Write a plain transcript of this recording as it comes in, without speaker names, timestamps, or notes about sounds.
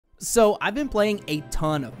So I've been playing a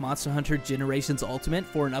ton of Monster Hunter Generations Ultimate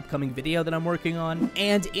for an upcoming video that I'm working on,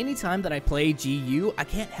 and anytime that I play GU, I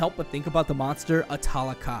can't help but think about the monster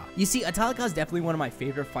Ahtal-Ka. You see, Ahtal-Ka is definitely one of my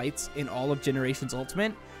favorite fights in all of Generations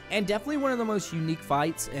Ultimate, and definitely one of the most unique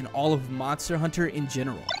fights in all of Monster Hunter in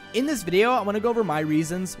general. In this video, I want to go over my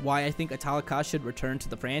reasons why I think Ahtal-Ka should return to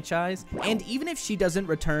the franchise, and even if she doesn't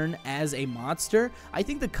return as a monster, I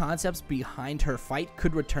think the concepts behind her fight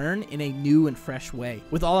could return in a new and fresh way.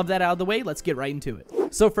 With all of that out of the way, let's get right into it.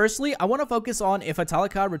 So firstly, I want to focus on if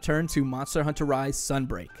Ahtal-Ka returned to Monster Hunter Rise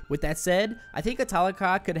Sunbreak. With that said, I think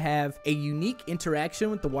Ahtal-Ka could have a unique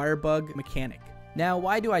interaction with the wire bug mechanic. Now,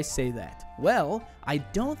 why do I say that? Well, I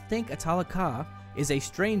don't think Ahtal-Ka is a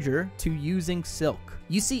stranger to using silk.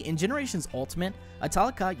 You see, in Generations Ultimate,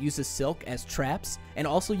 Ahtal-Ka uses silk as traps and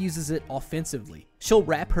also uses it offensively. She'll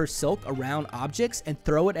wrap her silk around objects and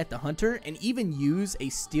throw it at the hunter, and even use a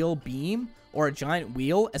steel beam or a giant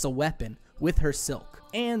wheel as a weapon with her silk,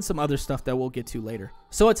 and some other stuff that we'll get to later.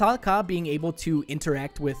 So Ahtal-Ka being able to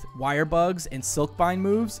interact with wire bugs and silk bind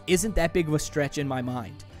moves isn't that big of a stretch in my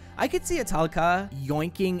mind. I could see Ahtal-Ka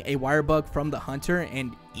yoinking a wire bug from the hunter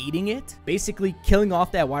and eating it, basically killing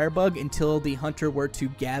off that wire bug until the hunter were to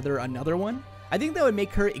gather another one. I think that would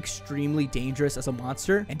make her extremely dangerous as a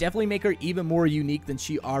monster, and definitely make her even more unique than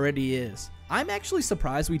she already is. I'm actually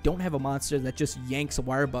surprised we don't have a monster that just yanks a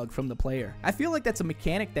wire bug from the player. I feel like that's a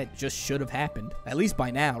mechanic that just should have happened, at least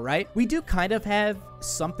by now, right? We do kind of have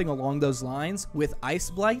something along those lines with Ice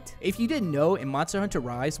Blight. If you didn't know, in Monster Hunter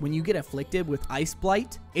Rise, when you get afflicted with Ice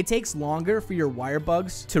Blight, it takes longer for your wire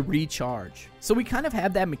bugs to recharge. So we kind of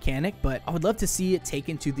have that mechanic, but I would love to see it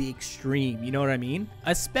taken to the extreme, you know what I mean?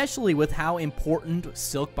 Especially with how important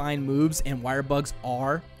silk bind moves and wire bugs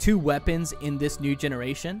are to weapons in this new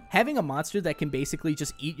generation. Having a monster that can basically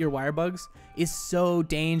just eat your wire bugs is so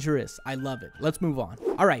dangerous. I love it. Let's move on.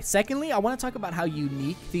 Alright, secondly, I want to talk about how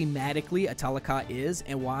unique thematically Ahtal-Ka is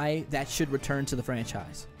and why that should return to the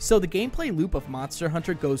franchise. So the gameplay loop of Monster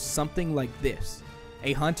Hunter goes something like this.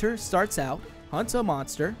 A hunter starts out, hunts a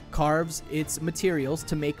monster, carves its materials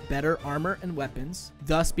to make better armor and weapons,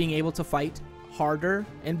 thus being able to fight harder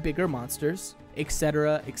and bigger monsters,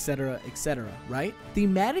 etc, etc, etc, right?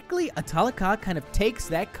 Thematically, Ahtal-Ka kind of takes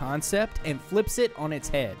that concept and flips it on its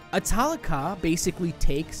head. Ahtal-Ka basically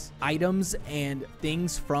takes items and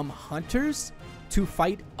things from hunters to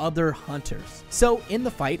fight other hunters. So in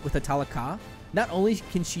the fight with Ahtal-Ka, not only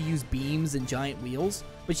can she use beams and giant wheels,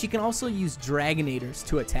 but she can also use Dragonators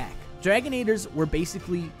to attack. Dragonators were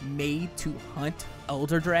basically made to hunt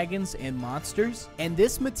elder dragons and monsters, and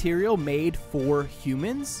this material made for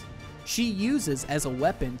humans, she uses as a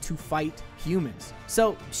weapon to fight humans.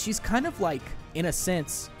 So she's kind of like, in a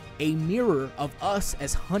sense, a mirror of us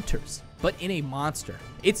as hunters, but in a monster.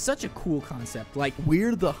 It's such a cool concept. Like,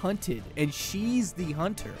 we're the hunted and she's the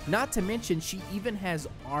hunter. Not to mention, she even has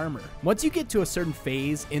armor. Once you get to a certain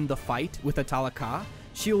phase in the fight with Ahtal-Ka,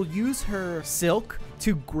 she'll use her silk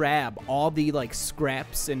to grab all the like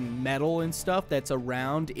scraps and metal and stuff that's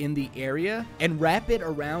around in the area and wrap it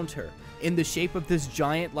around her in the shape of this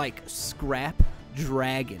giant like scrap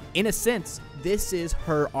dragon. In a sense, this is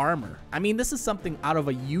her armor. I mean, this is something out of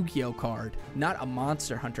a Yu-Gi-Oh card, not a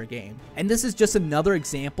Monster Hunter game. And this is just another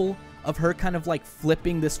example of her kind of like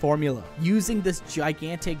flipping this formula, using this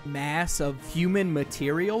gigantic mass of human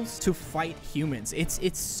materials to fight humans.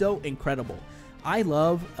 It's so incredible. I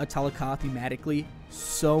love Ahtal-Ka thematically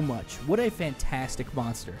so much. What a fantastic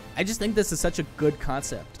monster. I just think this is such a good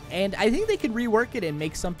concept, and I think they could rework it and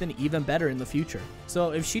make something even better in the future.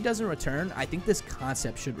 So if she doesn't return, I think this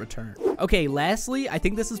concept should return. Okay, lastly, I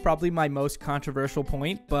think this is probably my most controversial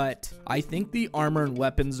point, but I think the armor and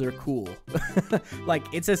weapons are cool. Like,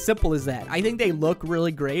 it's as simple as that. I think they look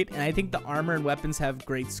really great, and I think the armor and weapons have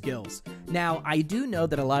great skills. Now, I do know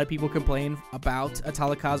that a lot of people complain about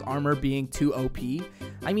Ahtal-Ka's armor being too OP.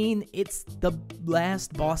 I mean, it's the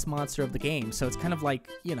last boss monster of the game, so it's kind of like,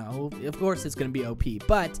 you know, of course it's going to be OP,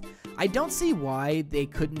 but I don't see why they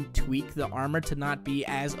couldn't tweak the armor to not be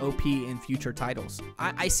as OP in future titles.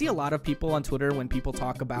 I see a lot of people on Twitter when people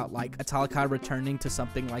talk about like Ahtal-Ka returning to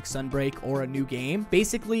something like Sunbreak or a new game.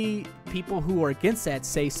 Basically, people who are against that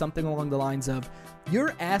say something along the lines of,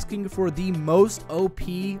 you're asking for the most OP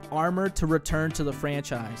armor to return to the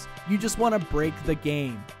franchise. You just want to break the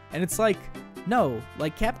game. And it's like, no,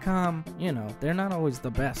 like Capcom, you know, they're not always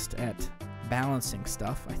the best at balancing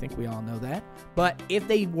stuff. I think we all know that. But if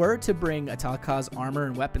they were to bring Ahtal-Ka's armor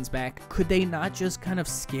and weapons back, could they not just kind of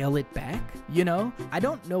scale it back? You know? I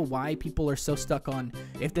don't know why people are so stuck on,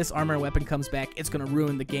 if this armor and weapon comes back, it's gonna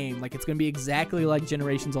ruin the game. Like, it's gonna be exactly like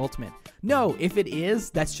Generations Ultimate. No, if it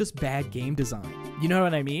is, that's just bad game design. You know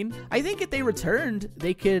what I mean? I think if they returned,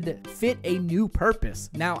 they could fit a new purpose.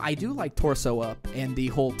 Now, I do like Torso Up and the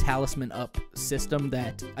whole Talisman Up system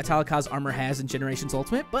that Ahtal-Ka's armor has in Generations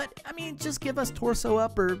Ultimate, but I mean, just give us Torso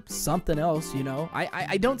Up or something else, you know?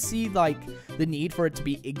 I don't see like the need for it to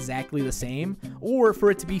be exactly the same or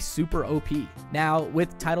for it to be super OP. Now,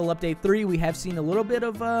 with Title Update 3, we have seen a little bit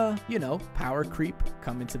of, you know, power creep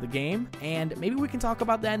come into the game, and maybe we can talk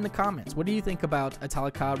about that in the comments. What do you think about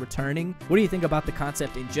Ahtal-Ka returning? What do you think about the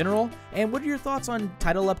concept in general? And what are your thoughts on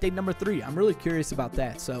Title Update number 3? I'm really curious about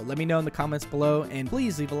that, so let me know in the comments below, and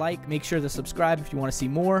please leave a like. Make sure to subscribe if you want to see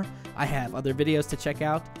more. I have other videos to check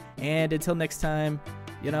out, and until next time,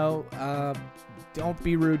 you know, don't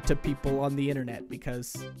be rude to people on the internet,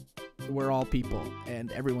 because we're all people,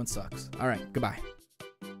 and everyone sucks. All right, goodbye.